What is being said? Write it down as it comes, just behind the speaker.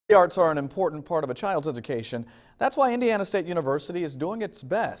The arts are an important part of a child's education. That's why Indiana State University is doing its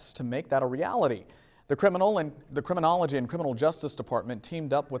best to make that a reality. The Criminology and Criminal Justice Department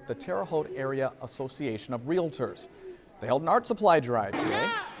teamed up with the Terre Haute Area Association of Realtors. They held an art supply drive today.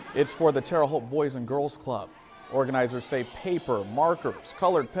 It's for the Terre Haute Boys and Girls Club. Organizers say paper, markers,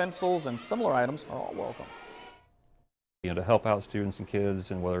 colored pencils, and similar items are all welcome. To help out students and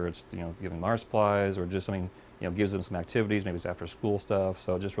kids, and whether it's giving them art supplies or just gives them some activities, maybe it's after school stuff.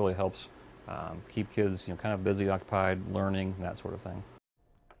 So it just really helps keep kids kind of busy, occupied, learning, and that sort of thing.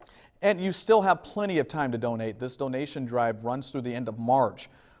 And you still have plenty of time to donate. This donation drive runs through the end of March.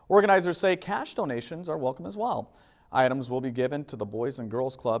 Organizers say cash donations are welcome as well. Items will be given to the Boys and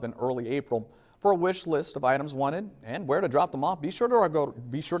Girls Club in early April. For a wish list of items wanted and where to drop them off, be sure to go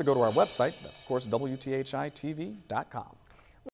to our website. That's, of course, WTHI-TV.com.